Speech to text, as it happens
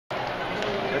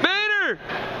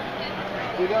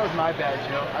Vader! Dude, that was my bad,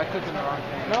 Joe. I clicked on the wrong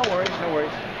thing. No worries, no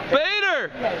worries.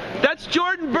 Vader! That's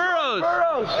Jordan Burroughs!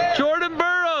 Jordan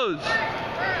Burroughs!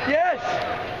 Yes!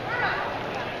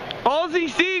 All he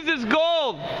sees is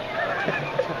gold!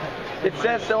 It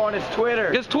says so on his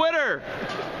Twitter. His Twitter!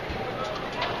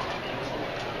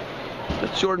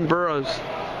 That's Jordan Burroughs.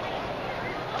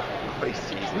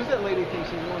 Who's that lady thinks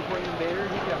she's more important than Vader?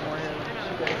 He's got more hair than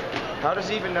she does. How does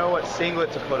he even know what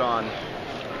singlet to put on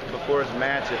before his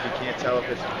match if he can't tell if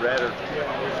it's red or...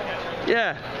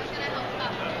 Yeah.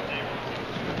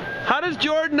 How does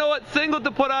Jordan know what singlet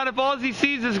to put on if all he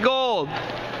sees is gold?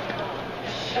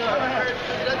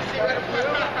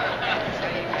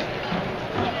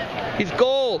 He's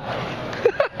gold.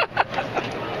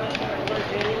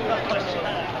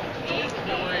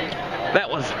 That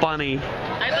was funny.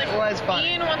 That was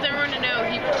funny. Ian wants everyone to know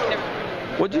he never.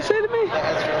 What'd you say to me?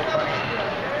 That's really funny.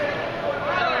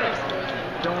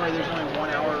 Don't worry, there's only 1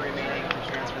 hour remaining to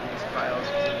transfer these files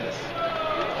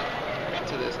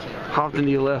to this camera. How often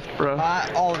do you lift, bro?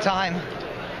 All the time.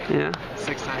 Yeah.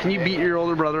 6 times. Can you beat your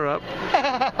older brother up?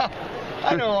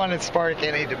 I don't want to spark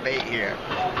any debate here.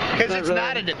 Because it's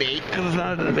not a debate. Because it's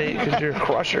not a debate, because you're a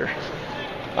crusher.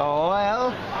 Oh,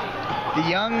 well.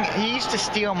 He used to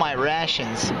steal my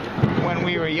rations when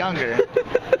we were younger.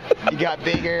 He got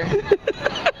bigger.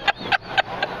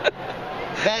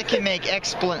 That can make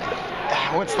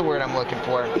what's the word I'm looking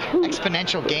for?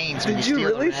 Exponential gains when you steal Did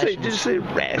you rations. say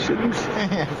rations?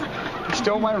 He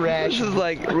stole my rations. This is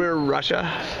like we're Russia,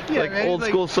 like man, old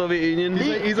school Soviet Union.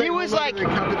 He was like, we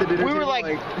were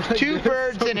like two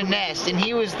birds in a nest, and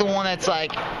he was the one that's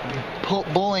like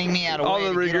bullying me out of all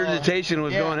the regurgitation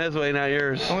was going his way, not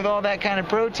yours. And with all that kind of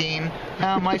protein,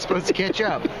 how am I supposed to catch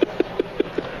up?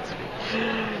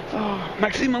 Oh,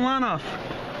 Maxim Milanov.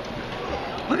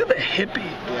 Look at the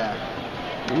hippie. Yeah.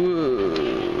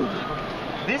 Whoa.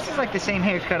 This is like the same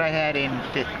haircut I had in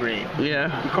 5th grade.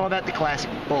 Yeah. We call that the classic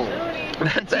bull.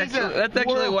 That's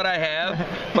actually what I have,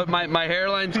 but my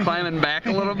hairline's climbing back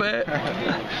a little bit.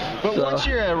 But once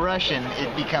you're a Russian,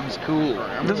 it becomes cool.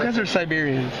 Those guys are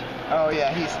Siberians. Oh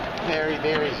yeah, he's very,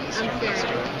 very Eastern.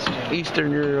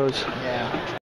 Eastern Euros. Yeah.